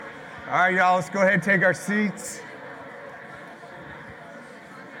All right, y'all, let's go ahead and take our seats.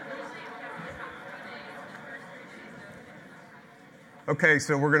 Okay,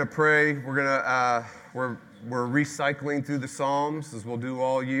 so we're going to pray. We're recycling through the Psalms, as we'll do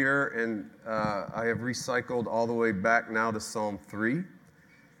all year, and I have recycled all the way back now to Psalm 3.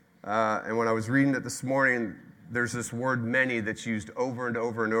 And when I was reading it this morning, there's this word many that's used over and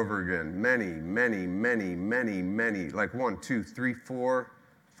over and over again. Many, many, many, many, many. Like 1, 2, 3, 4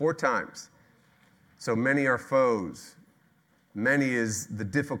 times. So many are foes. Many is the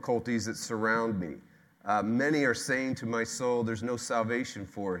difficulties that surround me. Many are saying to my soul, there's no salvation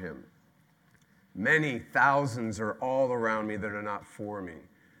for him. Many thousands are all around me that are not for me.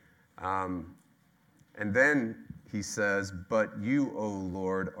 And then he says, but you, O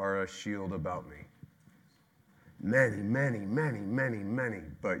Lord, are a shield about me. Many, many, many, many, many,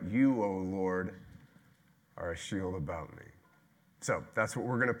 but you, O Lord, are a shield about me. So that's what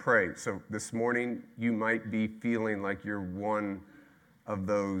we're going to pray. So this morning, you might be feeling like you're one of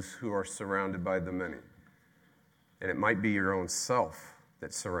those who are surrounded by the many. And it might be your own self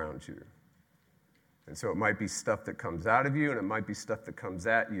that surrounds you. And so it might be stuff that comes out of you, and it might be stuff that comes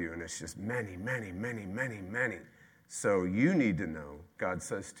at you, and it's just many, many, many, many, many. So you need to know, God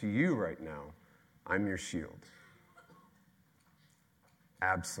says to you right now, I'm your shield.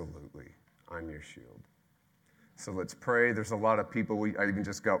 Absolutely, I'm your shield. So let's pray. There's a lot of people. I even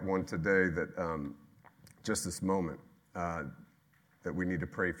just got one today that just this moment that we need to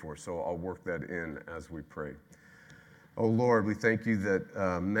pray for. So I'll work that in as we pray. Oh, Lord, we thank you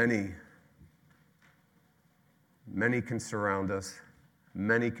that many can surround us.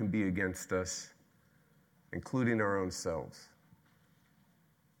 Many can be against us, including our own selves.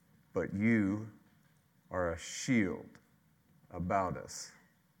 But you are a shield about us.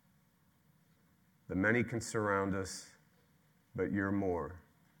 The many can surround us, but you're more.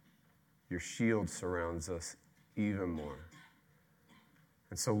 Your shield surrounds us even more.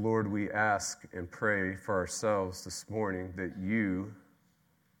 And so, Lord, we ask and pray for ourselves this morning that you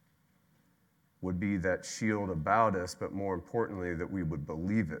would be that shield about us, but more importantly, that we would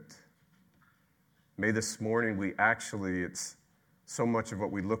believe it. May this morning it's so much of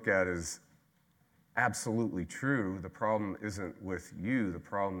what we look at is absolutely true. The problem isn't with you. The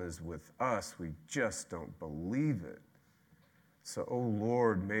problem is with us. We just don't believe it. So, oh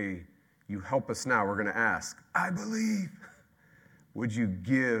Lord, may you help us now. We're going to ask, I believe. Would you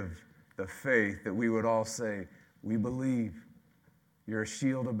give the faith that we would all say, we believe. You're a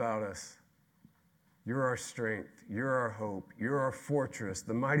shield about us. You're our strength. You're our hope. You're our fortress,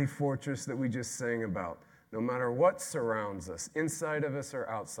 the mighty fortress that we just sang about. No matter what surrounds us, inside of us or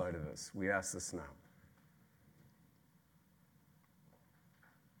outside of us, we ask this now.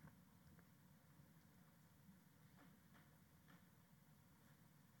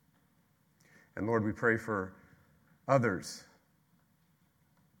 And Lord, we pray for others,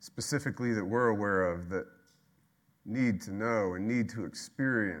 specifically that we're aware of, that need to know and need to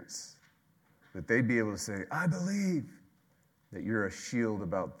experience, that they'd be able to say, I believe that you're a shield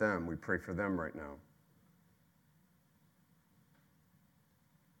about them. We pray for them right now.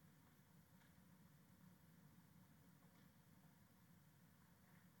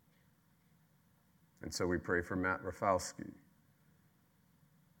 And so we pray for Matt Rafalski.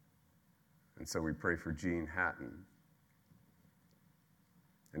 And so we pray for Jean Hatton.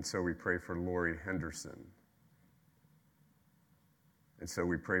 And so we pray for Lori Henderson. And so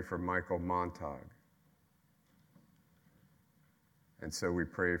we pray for Michael Montag. And so we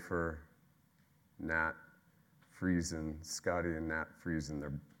pray for Nat Friesen, Scotty and Nat Friesen,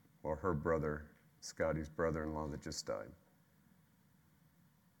 her brother, Scotty's brother-in-law that just died.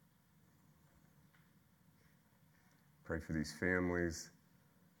 Pray for these families.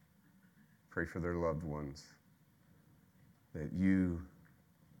 Pray for their loved ones. That you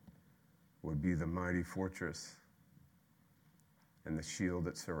would be the mighty fortress and the shield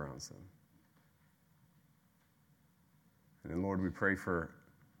that surrounds them. And then, Lord, we pray for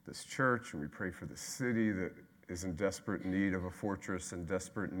this church, and we pray for the city that is in desperate need of a fortress, in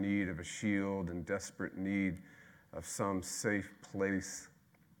desperate need of a shield, in desperate need of some safe place.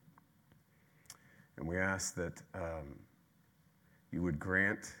 And we ask that you would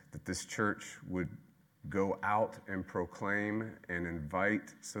grant that this church would go out and proclaim and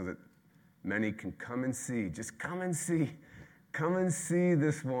invite so that many can come and see. Just come and see. Come and see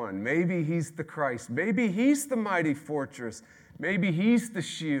this one. Maybe he's the Christ. Maybe he's the mighty fortress. Maybe he's the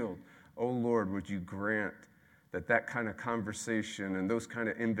shield. Oh, Lord, would you grant that kind of conversation and those kind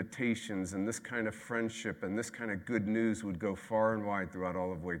of invitations and this kind of friendship and this kind of good news would go far and wide throughout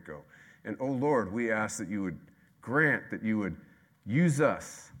all of And oh Lord, we ask that you would grant that you would use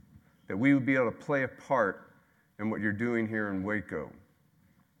us that we would be able to play a part in what you're doing here in Waco.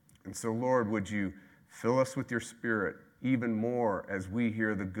 And so, Lord, would you fill us with your Spirit even more as we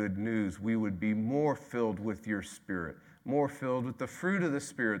hear the good news? We would be more filled with your Spirit, more filled with the fruit of the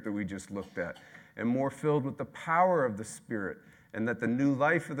Spirit that we just looked at, and more filled with the power of the Spirit, and that the new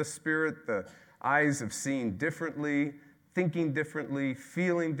life of the Spirit, the eyes of seeing differently, thinking differently,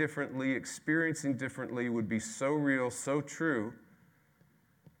 feeling differently, experiencing differently would be so real, so true,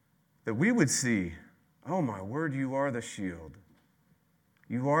 that we would see, oh my word, you are the shield.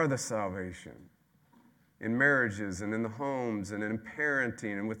 You are the salvation. In marriages and in the homes and in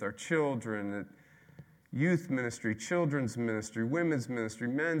parenting and with our children, at youth ministry, children's ministry, women's ministry,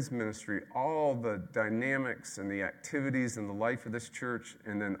 men's ministry, all the dynamics and the activities in the life of this church,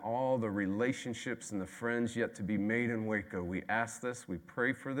 and then all the relationships and the friends yet to be made in Waco. We ask this, we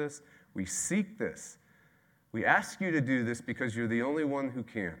pray for this, we seek this. We ask you to do this because you're the only one who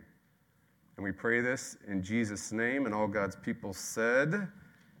can. And we pray this in Jesus' name, and all God's people said,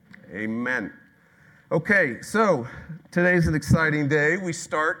 amen. Okay, so today's an exciting day. We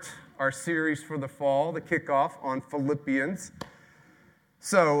start our series for the fall, the kickoff on Phillipians.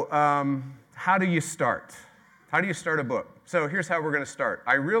 So, how do you start? How do you start a book? So here's how we're going to start.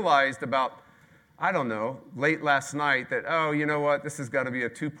 I realized about, late last night that, you know what, this has got to be a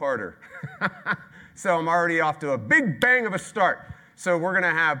two-parter. So I'm already off to a big bang of a start. So we're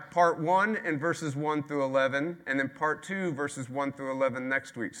going to have part 1 and verses 1 through 11, and then part 2, verses 1 through 11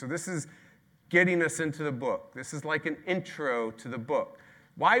 next week. So this is getting us into the book. This is like an intro to the book.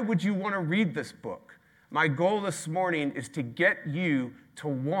 Why would you want to read this book? My goal this morning is to get you to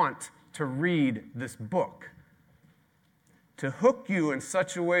want to read this book. To hook you in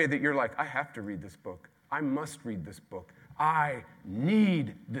such a way that you're like, I have to read this book. I must read this book. I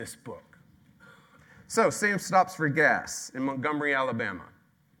need this book. So Sam stops for gas in Montgomery, Alabama.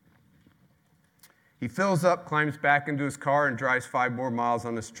 He fills up, climbs back into his car, and drives 5 more miles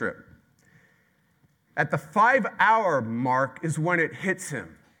on this trip. At the 5-hour mark is when it hits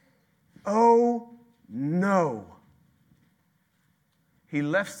him. Oh, no. He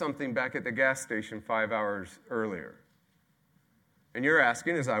left something back at the gas station 5 hours earlier. And you're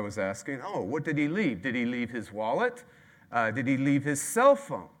asking, as I was asking, what did he leave? Did he leave his wallet? Did he leave his cell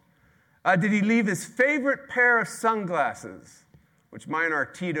phone? Did he leave his favorite pair of sunglasses, which mine are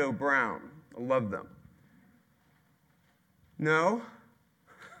Tito Brown? I love them. No.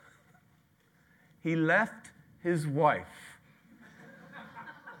 He left his wife.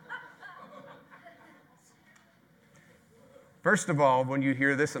 First of all, when you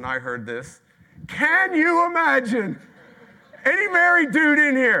hear this, and I heard this, can you imagine? Any married dude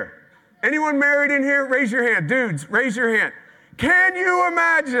in here? Anyone married in here? Raise your hand. Dudes, raise your hand. Can you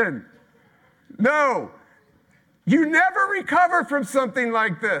imagine? No. You never recover from something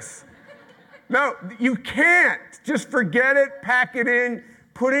like this. No, you can't. Just forget it, pack it in,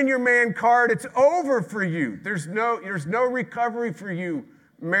 put in your man card. It's over for you. There's no recovery for you,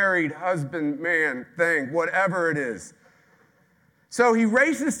 married husband, man, thing, whatever it is. So he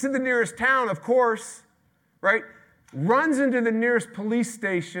races to the nearest town, of course, right? Runs into the nearest police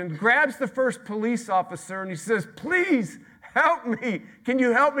station, grabs the first police officer, and he says, please help me. Can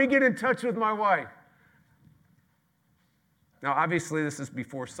you help me get in touch with my wife? Now, obviously, this is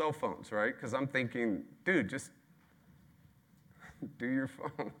before cell phones, right? Because I'm thinking, dude, just do your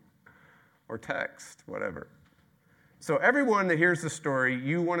phone or text, whatever. So everyone that hears the story,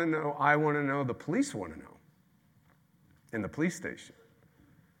 you want to know, I want to know, the police want to know in the police station.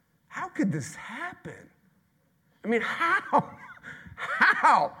 How could this happen? I mean, how?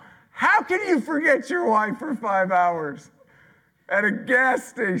 How can you forget your wife for 5 hours at a gas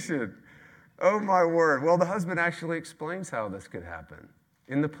station? Oh, my word. Well, the husband actually explains how this could happen.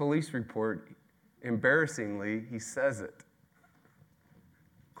 In the police report, embarrassingly, he says it.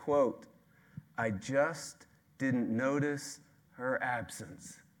 Quote, I just didn't notice her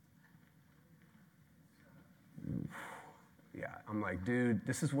absence. Yeah, I'm like, dude,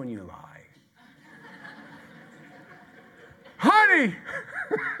 this is when you lie. Honey!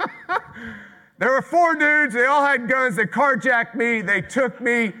 There were 4 dudes. They all had guns. They carjacked me. They took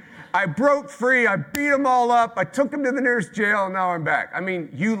me. I broke free. I beat them all up. I took them to the nearest jail, and now I'm back. I mean,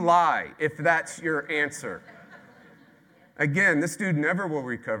 you lie if that's your answer. Again, this dude never will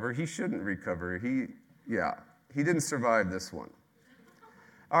recover. He shouldn't recover. He didn't survive this one.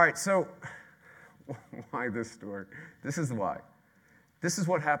 All right, so why this story? This is why. This is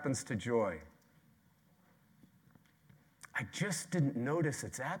what happens to joy. I just didn't notice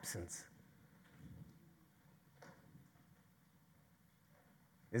its absence.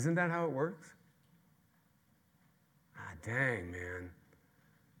 Isn't that how it works? Dang, man.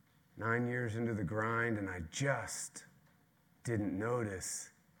 9 years into the grind, and I just didn't notice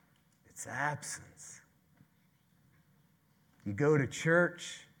its absence. You go to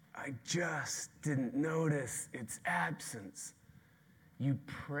church, I just didn't notice its absence. You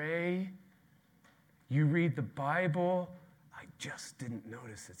pray, you read the Bible, I just didn't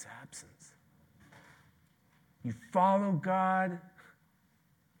notice its absence. You follow God,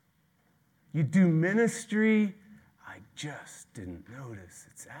 you do ministry, I just didn't notice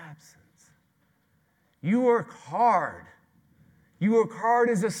its absence. You work hard. You work hard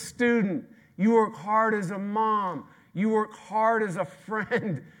as a student. You work hard as a mom. You work hard as a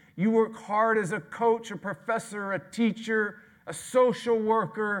friend. You work hard as a coach, a professor, a teacher, a social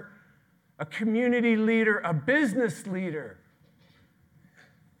worker, a community leader, a business leader,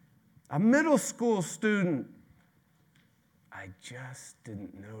 a middle school student. I just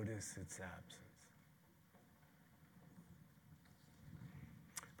didn't notice its absence.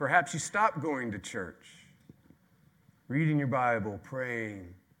 Perhaps you stopped going to church, reading your Bible,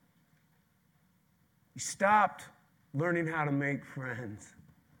 praying. You stopped learning how to make friends.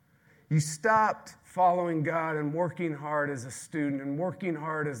 You stopped following God and working hard as a student and working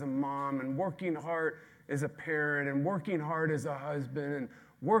hard as a mom and working hard as a parent and working hard as a husband and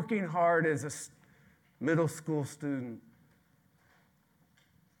working hard as a middle school student.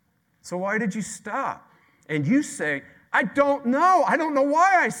 So why did you stop? And you say, I don't know. I don't know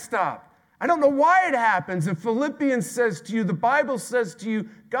why I stopped. I don't know why it happens. And Phillipians says to you, the Bible says to you,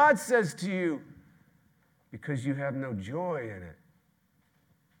 God says to you, because you have no joy in it.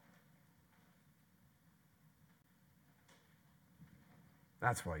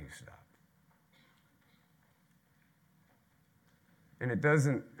 That's why you stopped. And it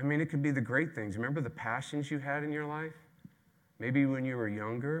doesn't, it could be the great things. Remember the passions you had in your life? Maybe when you were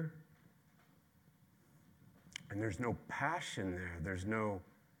younger. And there's no passion there. There's no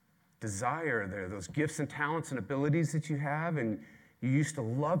desire there. Those gifts and talents and abilities that you have, and you used to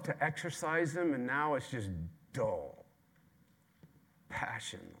love to exercise them, and now it's just dull,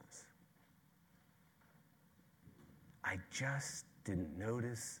 passionless. I just didn't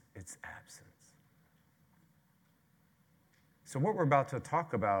notice its absence. So what we're about to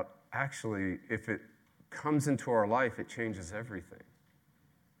talk about, actually, if it comes into our life, it changes everything.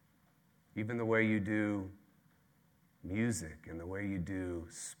 Even the way you do music, and the way you do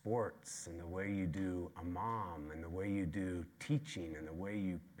sports, and the way you do a mom, and the way you do teaching, and the way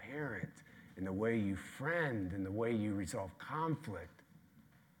you parent, and the way you friend, and the way you resolve conflict.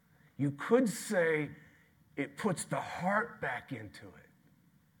 You could say it puts the heart back into it.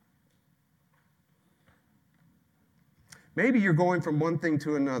 Maybe you're going from one thing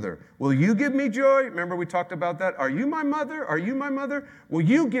to another. Will you give me joy? Remember we talked about that. Are you my mother? Are you my mother? Will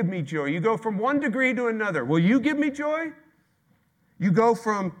you give me joy? You go from one degree to another. Will you give me joy? You go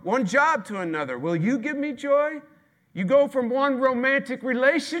from one job to another. Will you give me joy? You go from one romantic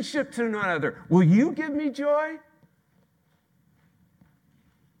relationship to another. Will you give me joy?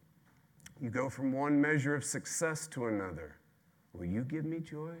 You go from one measure of success to another. Will you give me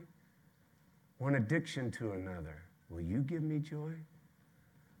joy? One addiction to another. Will you give me joy?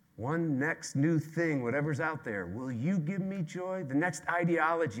 One next new thing, whatever's out there, will you give me joy? The next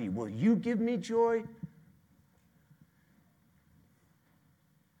ideology, will you give me joy?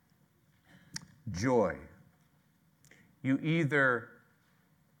 Joy. You either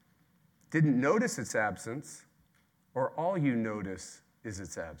didn't notice its absence, or all you notice is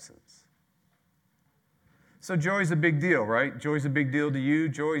its absence. So joy's a big deal, right? Joy's a big deal to you.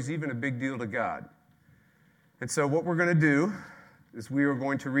 Joy's even a big deal to God. And so what we're going to do is we are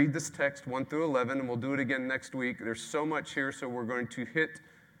going to read this text 1 through 11, and we'll do it again next week. There's so much here, so we're going to hit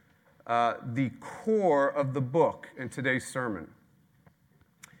the core of the book in today's sermon.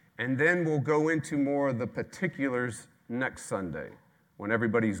 And then we'll go into more of the particulars next Sunday when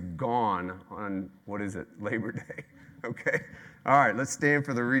everybody's gone on, Labor Day. Okay? All right, let's stand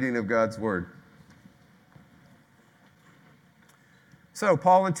for the reading of God's Word. So,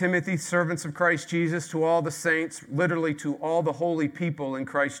 Paul and Timothy, servants of Christ Jesus, to all the saints, literally to all the holy people in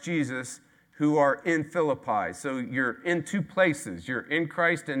Christ Jesus who are in Philippi. So you're in two places. You're in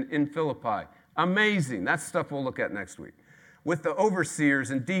Christ and in Philippi. Amazing. That's stuff we'll look at next week. With the overseers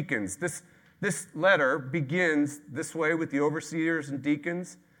and deacons. This letter begins this way with the overseers and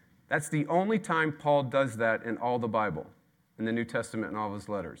deacons. That's the only time Paul does that in all the Bible, in the New Testament and all of his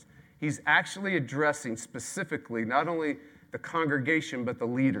letters. He's actually addressing specifically not only the congregation, but the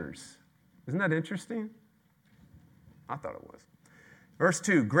leaders. Isn't that interesting? I thought it was. Verse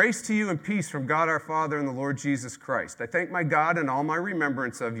 2, grace to you and peace from God our Father and the Lord Jesus Christ. I thank my God in all my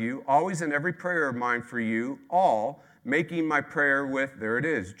remembrance of you, always in every prayer of mine for you, all, making my prayer with, there it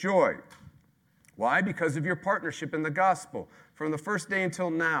is, joy. Why? Because of your partnership in the gospel from the first day until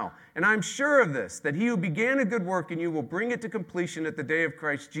now. And I'm sure of this, that he who began a good work in you will bring it to completion at the day of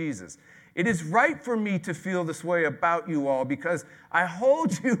Christ Jesus. It is right for me to feel this way about you all because I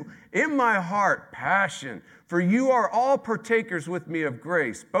hold you in my heart, passion, for you are all partakers with me of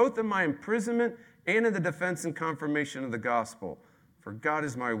grace, both in my imprisonment and in the defense and confirmation of the gospel. For God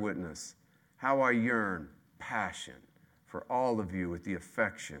is my witness, how I yearn, passion, for all of you with the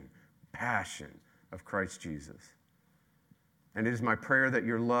affection, passion of Christ Jesus. And it is my prayer that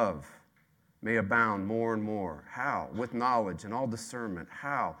your love may abound more and more. How? With knowledge and all discernment.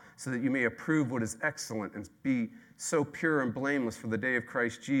 How? So that you may approve what is excellent and be so pure and blameless for the day of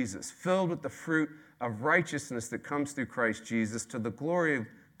Christ Jesus, filled with the fruit of righteousness that comes through Christ Jesus to the glory of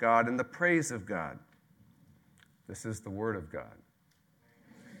God and the praise of God. This is the word of God.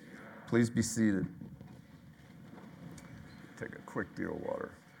 Please be seated. Take a quick deal of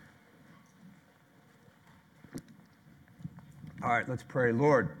water. All right, let's pray.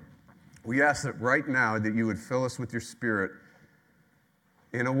 Lord, we ask that right now that you would fill us with your Spirit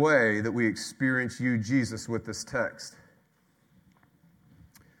in a way that we experience you, Jesus, with this text.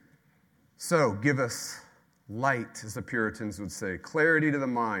 So give us light, as the Puritans would say, clarity to the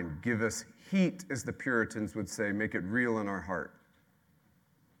mind. Give us heat, as the Puritans would say. Make it real in our heart.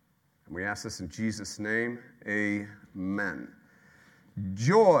 And we ask this in Jesus' name. Amen.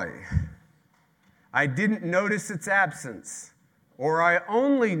 Joy. I didn't notice its absence, or I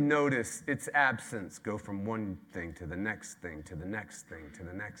only notice its absence. Go from one thing to the next thing, to the next thing, to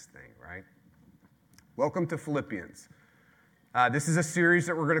the next thing, right? Welcome to Phillipians. This is a series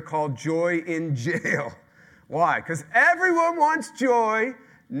that we're going to call Joy in Jail. Why? Because everyone wants joy,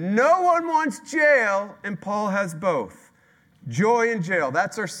 no one wants jail, and Paul has both. Joy in jail.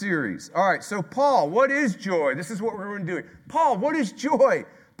 That's our series. All right, so Paul, what is joy? This is what we're going to do. Paul, what is joy?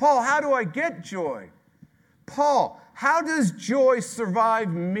 Paul, how do I get joy? Paul, how does joy survive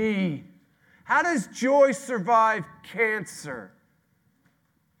me? How does joy survive cancer?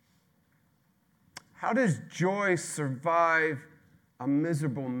 How does joy survive a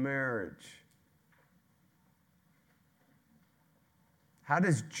miserable marriage? How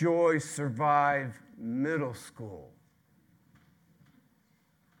does joy survive middle school?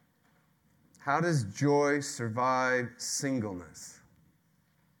 How does joy survive singleness?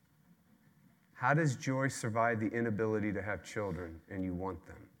 How does joy survive the inability to have children and you want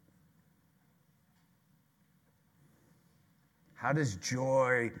them? How does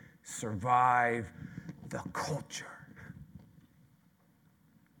joy survive the culture?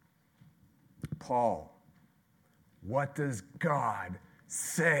 Paul, what does God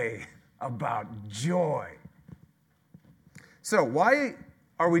say about joy? So, why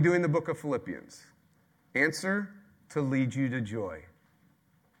are we doing the book of Philippians? Answer, to lead you to joy.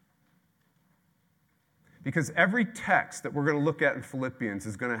 Because every text that we're going to look at in Philippians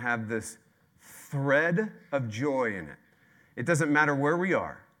is going to have this thread of joy in it. It doesn't matter where we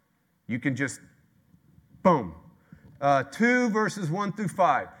are. You can just, boom. 2 verses 1 through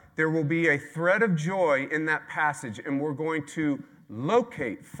 5. There will be a thread of joy in that passage, and we're going to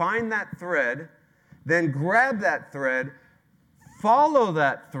locate, find that thread, then grab that thread, follow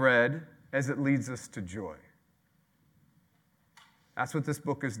that thread as it leads us to joy. That's what this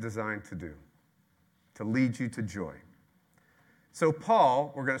book is designed to do, to lead you to joy. So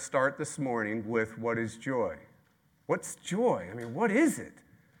Paul, we're going to start this morning with what is joy? What's joy? I mean, what is it?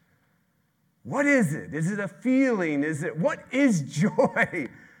 What is it? Is it a feeling? What is joy?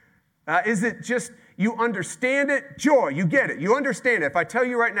 Is it just you understand it? Joy, you get it. You understand it. If I tell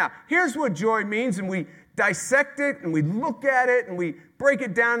you right now, here's what joy means, and we dissect it, and we look at it, and we break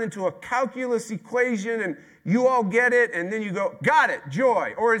it down into a calculus equation, and you all get it, and then you go, got it,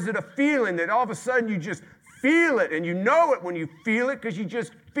 joy. Or is it a feeling that all of a sudden you just feel it, and you know it when you feel it because you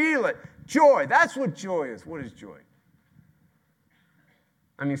just feel it? Joy, that's what joy is. What is joy?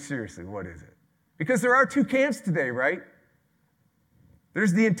 I mean, seriously, what is it? Because there are two camps today, right?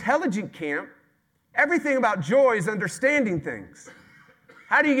 There's the intelligent camp. Everything about joy is understanding things.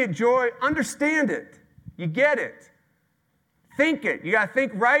 How do you get joy? Understand it. You get it. Think it. You got to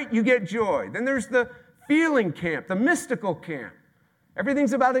think right, you get joy. Then there's the feeling camp, the mystical camp.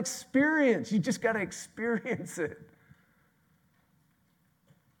 Everything's about experience. You just got to experience it.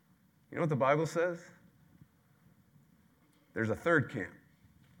 You know what the Bible says? There's a third camp.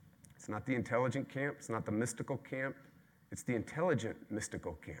 It's not the intelligent camp. It's not the mystical camp. It's the intelligent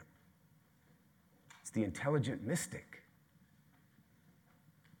mystical camp. It's the intelligent mystic,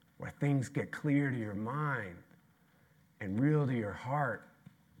 where things get clear to your mind and real to your heart.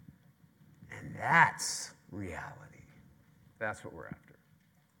 And that's reality. That's what we're after.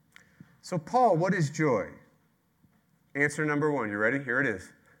 So, Paul, what is joy? Answer number one. You ready? Here it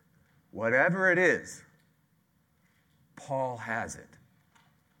is. Whatever it is, Paul has it.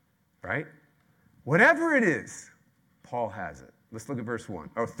 Right? Whatever it is, Paul has it. Let's look at verse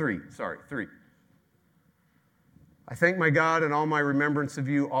 3. I thank my God in all my remembrance of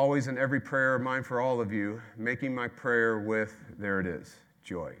you, always in every prayer of mine for all of you, making my prayer with, there it is,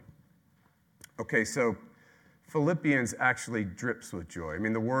 joy. Okay, so Philippians actually drips with joy. I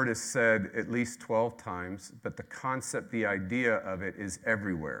mean, the word is said at least 12 times, but the concept, the idea of it is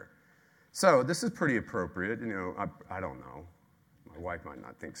everywhere. So this is pretty appropriate. You know, I don't know. My wife might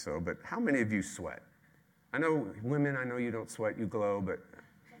not think so, but how many of you sweat? I know women, I know you don't sweat, you glow, but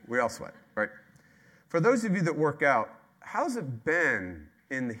we all sweat, right? For those of you that work out, how's it been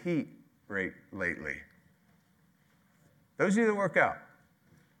in the heat rate lately? Those of you that work out.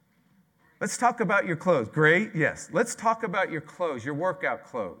 Let's talk about your clothes. Great, yes. Let's talk about your clothes, your workout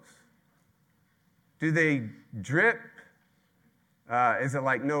clothes. Do they drip? Is it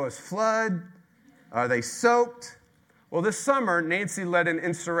like Noah's flood? Are they soaked? Well, this summer, Nancy led an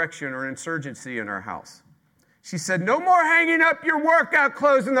insurrection or insurgency in our house. She said, no more hanging up your workout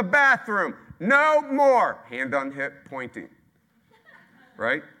clothes in the bathroom. No more. Hand on hip, pointing.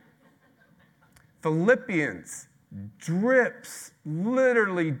 Right? Philippians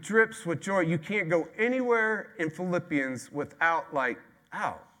literally drips with joy. You can't go anywhere in Philippians without joy.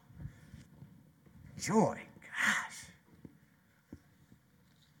 Gosh.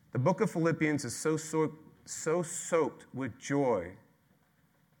 The book of Philippians is so soaked with joy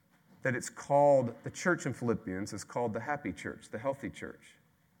that it's called, the church in Philippians is called the happy church, the healthy church.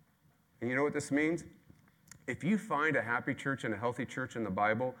 And you know what this means? If you find a happy church and a healthy church in the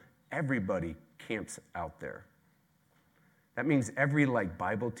Bible, everybody camps out there. That means every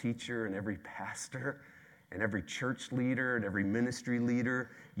Bible teacher and every pastor and every church leader and every ministry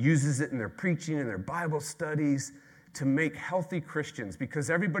leader uses it in their preaching and their Bible studies to make healthy Christians, because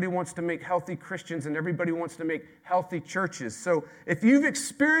everybody wants to make healthy Christians and everybody wants to make healthy churches. So if you've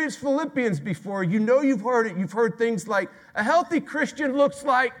experienced Philippians before, you know you've heard it. You've heard things like, a healthy Christian looks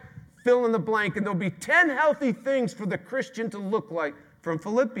like fill in the blank, and there'll be 10 healthy things for the Christian to look like from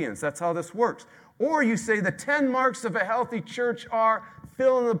Philippians. That's how this works. Or you say the 10 marks of a healthy church are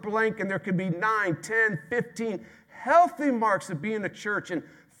fill in the blank, and there could be 9, 10, 15 healthy marks of being a church, and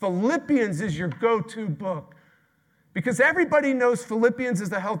Philippians is your go-to book. Because everybody knows Philippians is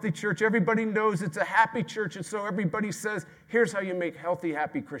a healthy church. Everybody knows it's a happy church. And so everybody says, here's how you make healthy,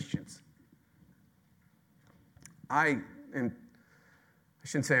 happy Christians. I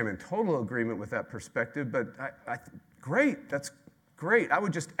shouldn't say I'm in total agreement with that perspective, but great, that's great. I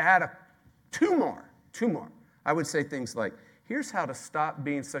would just add two more. I would say things like, here's how to stop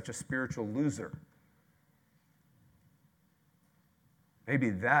being such a spiritual loser. Maybe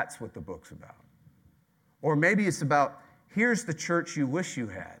that's what the book's about. Or maybe it's about, here's the church you wish you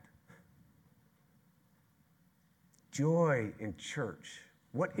had. Joy in church.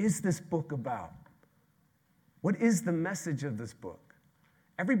 What is this book about? What is the message of this book?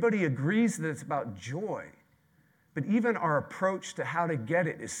 Everybody agrees that it's about joy, but even our approach to how to get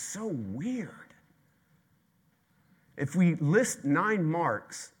it is so weird. If we list 9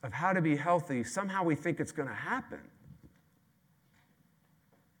 marks of how to be healthy, somehow we think it's going to happen.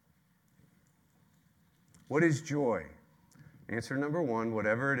 What is joy? Answer number 1,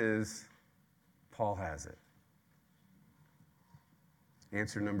 whatever it is, Paul has it.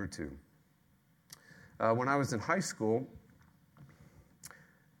 Answer number 2. When I was in high school,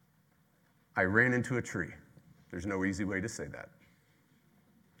 I ran into a tree. There's no easy way to say that.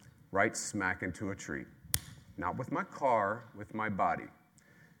 Right smack into a tree. Not with my car, with my body.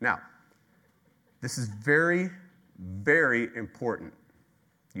 Now, this is very, very important.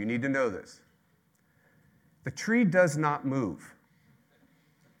 You need to know this. The tree does not move.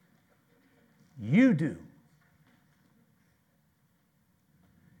 You do.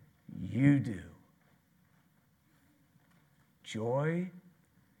 You do. Joy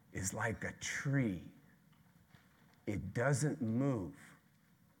is like a tree. It doesn't move.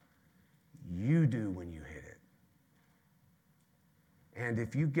 You do when you hit it. And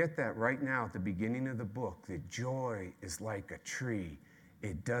if you get that right now at the beginning of the book, that joy is like a tree.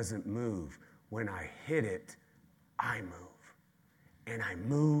 It doesn't move. When I hit it, I move. And I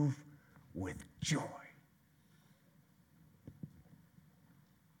move with joy.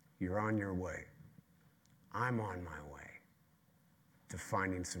 You're on your way. I'm on my way to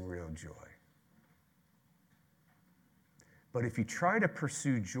finding some real joy. But if you try to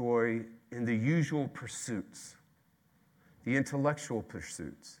pursue joy in the usual pursuits, the intellectual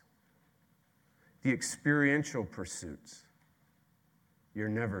pursuits, the experiential pursuits, you're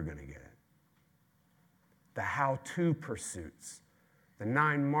never going to get it. The how-to pursuits, the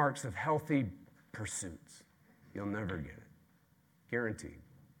 9 marks of healthy pursuits, you'll never get it. Guaranteed.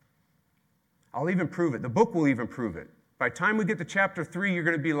 I'll even prove it. The book will even prove it. By the time we get to chapter 3, you're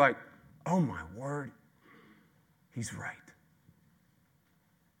going to be like, oh my word, he's right.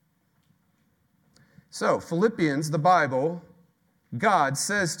 So, Philippians, the Bible, God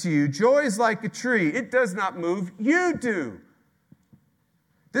says to you, joy is like a tree. It does not move. You do.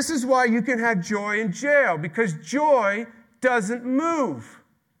 This is why you can have joy in jail, because joy doesn't move.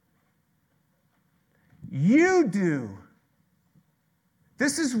 You do.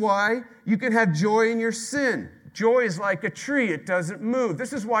 This is why you can have joy in your sin. Joy is like a tree. It doesn't move.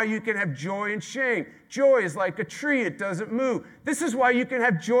 This is why you can have joy in shame. Joy is like a tree. It doesn't move. This is why you can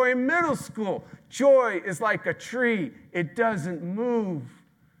have joy in middle school. Joy is like a tree. It doesn't move.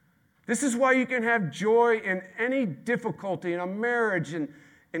 This is why you can have joy in any difficulty in a marriage and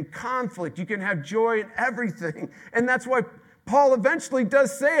in conflict. You can have joy in everything. And that's why Paul eventually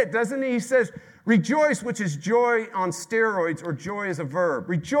does say it, doesn't he? He says, rejoice, which is joy on steroids, or joy as a verb.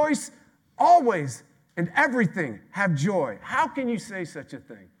 Rejoice always and everything. Have joy. How can you say such a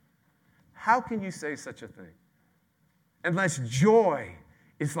thing? How can you say such a thing? Unless joy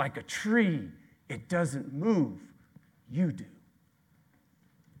is like a tree. It doesn't move. You do.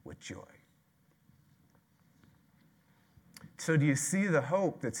 With joy. So do you see the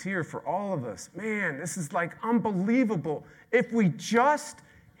hope that's here for all of us? Man, this is like unbelievable. If we just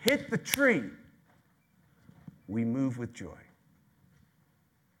hit the tree, we move with joy.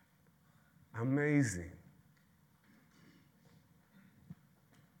 Amazing.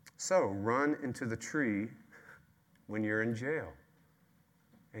 So run into the tree when you're in jail,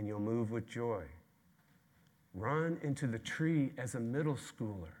 and you'll move with joy. Run into the tree as a middle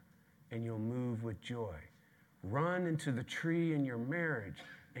schooler, and you'll move with joy. Run into the tree in your marriage,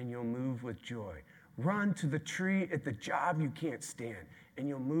 and you'll move with joy. Run to the tree at the job you can't stand, and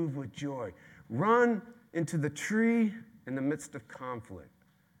you'll move with joy. Run into the tree in the midst of conflict,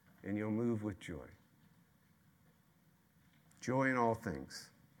 and you'll move with joy. Joy in all things.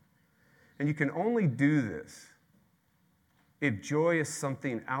 And you can only do this if joy is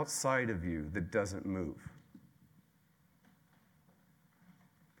something outside of you that doesn't move.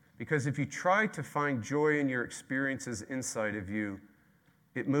 Because if you try to find joy in your experiences inside of you,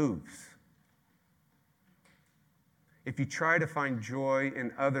 it moves. If you try to find joy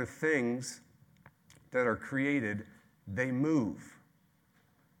in other things that are created, they move.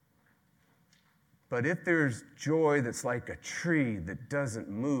 But if there's joy that's like a tree that doesn't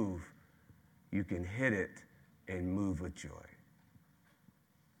move, you can hit it and move with joy.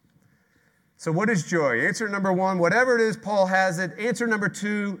 So what is joy? Answer number 1, whatever it is, Paul has it. Answer number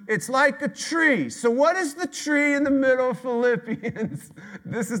 2, it's like a tree. So what is the tree in the middle of Philippians?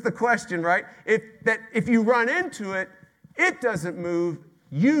 This is the question, right? If you run into it, it doesn't move,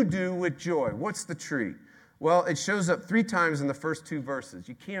 you do with joy. What's the tree? Well, it shows up 3 times in the first 2 verses.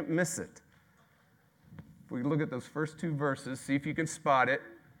 You can't miss it. If we look at those first 2 verses, see if you can spot it.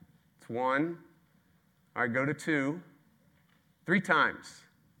 It's 1. All right, go to 2. 3 times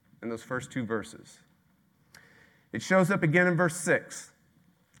in those first 2 verses. It shows up again in verse 6.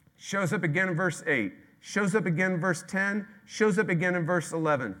 Shows up again in verse 8. Shows up again in verse 10. Shows up again in verse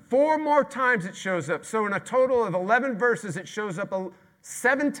 11. 4 more times it shows up. So in a total of 11 verses, it shows up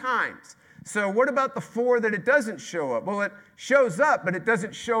 7 times. So what about the 4 that it doesn't show up? Well, it shows up, but it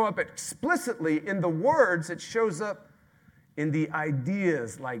doesn't show up explicitly in the words. It shows up in the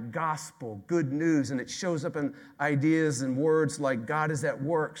ideas like gospel, good news, and it shows up in ideas and words like God is at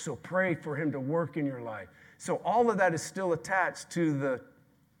work, so pray for him to work in your life. So all of that is still attached to the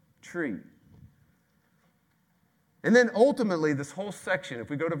tree. And then ultimately, this whole section, if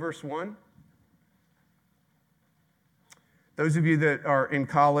we go to verse 1, those of you that are in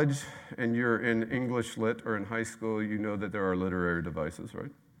college and you're in English lit or in high school, you know that there are literary devices, right?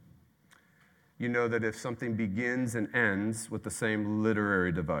 You know that if something begins and ends with the same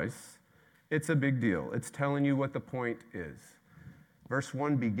literary device, it's a big deal. It's telling you what the point is. Verse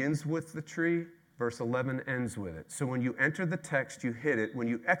 1 begins with the tree. Verse 11 ends with it. So when you enter the text, you hit it. When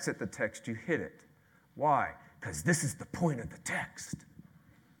you exit the text, you hit it. Why? Because this is the point of the text.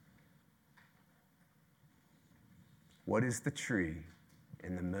 What is the tree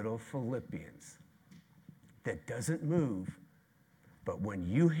in the middle of Philippians that doesn't move, but when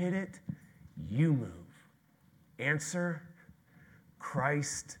you hit it, you move? Answer,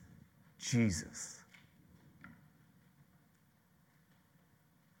 Christ Jesus.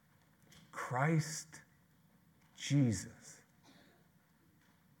 Christ Jesus.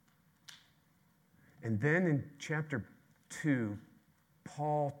 And then in chapter 2,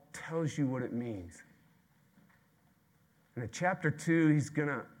 Paul tells you what it means. And in chapter 2, he's going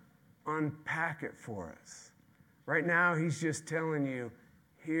to unpack it for us. Right now, he's just telling you,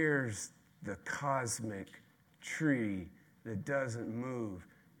 here's the cosmic tree that doesn't move,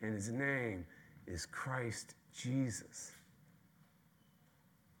 and his name is Christ Jesus.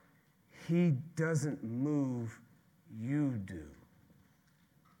 He doesn't move, you do.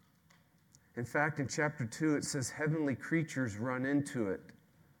 In fact, in chapter 2, it says heavenly creatures run into it.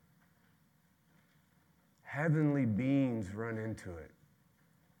 Heavenly beings run into it.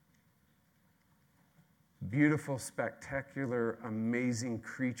 Beautiful, spectacular, amazing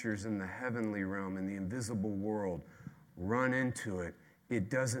creatures in the heavenly realm, in the invisible world, run into it. It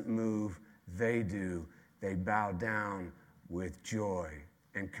doesn't move, they do. They bow down with joy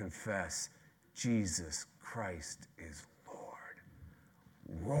and confess Jesus Christ is Lord,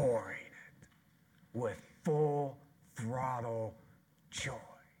 roaring it with full throttle joy.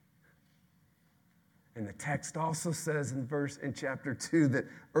 And the text also says in chapter 2 that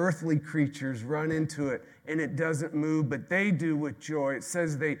earthly creatures run into it and it doesn't move, but they do with joy. It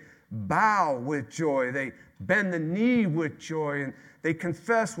says they bow with joy. They bend the knee with joy, and they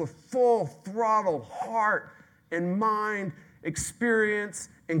confess with full throttle heart and mind, experience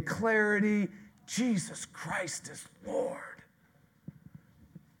and clarity, Jesus Christ is Lord.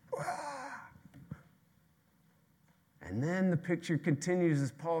 And then the picture continues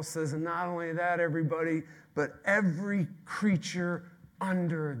as Paul says, and not only that, everybody, but every creature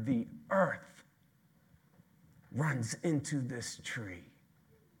under the earth runs into this tree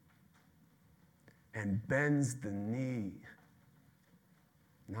and bends the knee,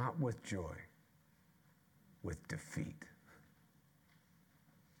 not with joy, with defeat.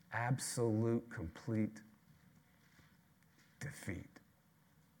 Absolute, complete defeat.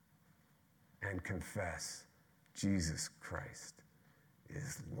 And confess Jesus Christ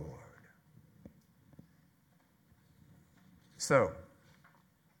is Lord. So,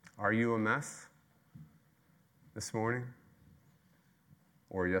 are you a mess this morning?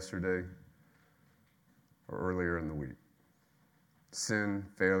 Or yesterday? Or earlier in the week? Sin,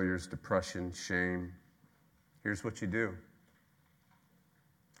 failures, depression, shame. Here's what you do.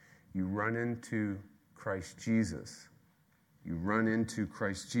 You run into Christ Jesus. You run into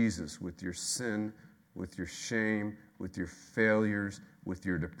Christ Jesus with your sin, with your shame, with your failures, with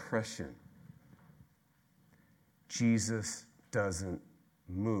your depression. Jesus doesn't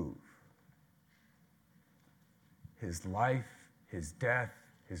move. His life, his death,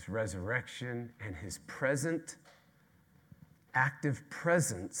 his resurrection, and his present, active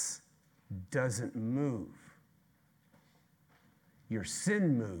presence doesn't move. Your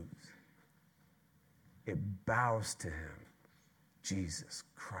sin moves. It bows to him. Jesus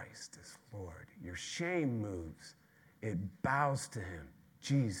Christ is Lord. Your shame moves. It bows to him.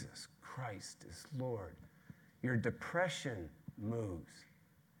 Jesus Christ is Lord. Your depression moves.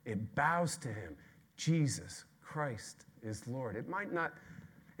 It bows to him. Jesus Christ is Lord.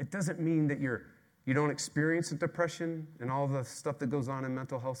 It doesn't mean that you don't experience the depression and all the stuff that goes on in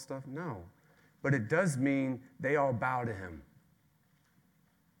mental health stuff. No. But it does mean they all bow to him.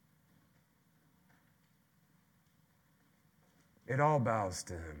 It all bows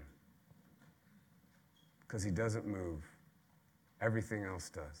to him because he doesn't move. Everything else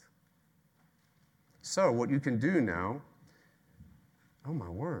does. So what you can do now, oh my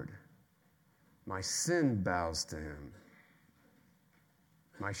word, my sin bows to him.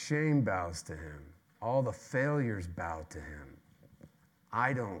 My shame bows to him. All the failures bow to him. I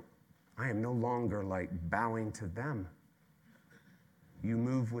am no longer like bowing to them. You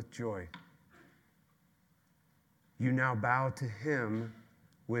move with joy. You now bow to him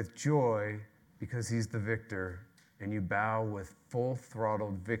with joy because he's the victor, and you bow with full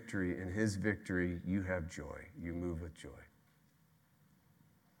throttled victory. In his victory, you have joy. You move with joy.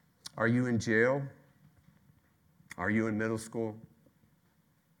 Are you in jail? Are you in middle school?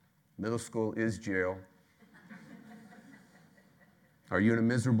 Middle school is jail. Are you in a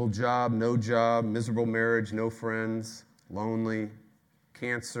miserable job, no job, miserable marriage, no friends, lonely,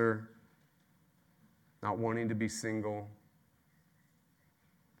 cancer, not wanting to be single,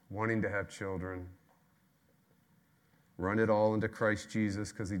 wanting to have children? Run it all into Christ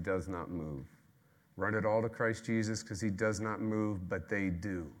Jesus because he does not move. Run it all to Christ Jesus because he does not move, but they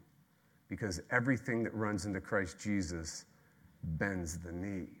do. Because everything that runs into Christ Jesus bends the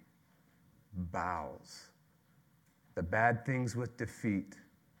knee, bows. The bad things with defeat.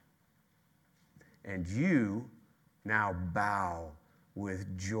 And you now bow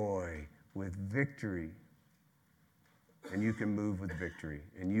with joy, with victory. And you can move with victory.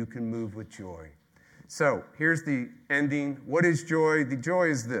 And you can move with joy. So here's the ending. What is joy? The joy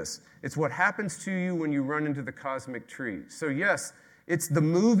is this. It's what happens to you when you run into the cosmic tree. So yes, it's the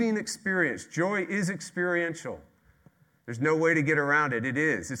moving experience. Joy is experiential. There's no way to get around it. It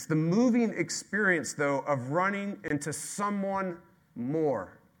is. It's the moving experience, though, of running into someone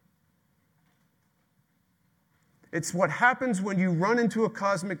more. It's what happens when you run into a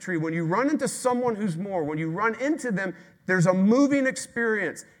cosmic tree. When you run into someone who's more, when you run into them, there's a moving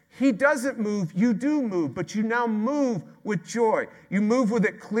experience. He doesn't move, you do move, but you now move with joy. You move with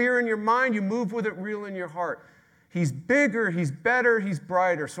it clear in your mind, you move with it real in your heart. He's bigger, he's better, he's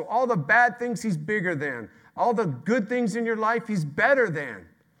brighter. So all the bad things, he's bigger than. All the good things in your life, he's better than.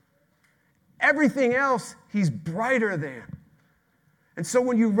 Everything else, he's brighter than. And so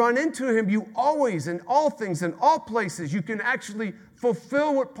when you run into him, you always, in all things, in all places, you can actually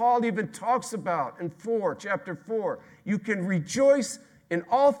fulfill what Paul even talks about in chapter 4. You can rejoice in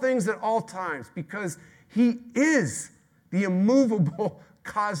all things at all times because he is the immovable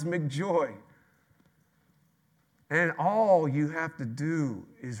cosmic joy. And all you have to do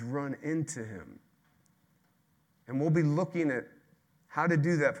is run into him. And we'll be looking at how to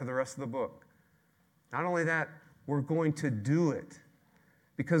do that for the rest of the book. Not only that, we're going to do it.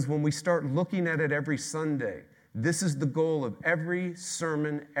 Because when we start looking at it every Sunday, this is the goal of every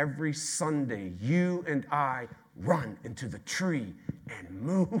sermon, every Sunday. You and I run into the tree and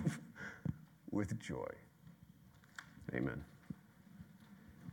move with joy. Amen.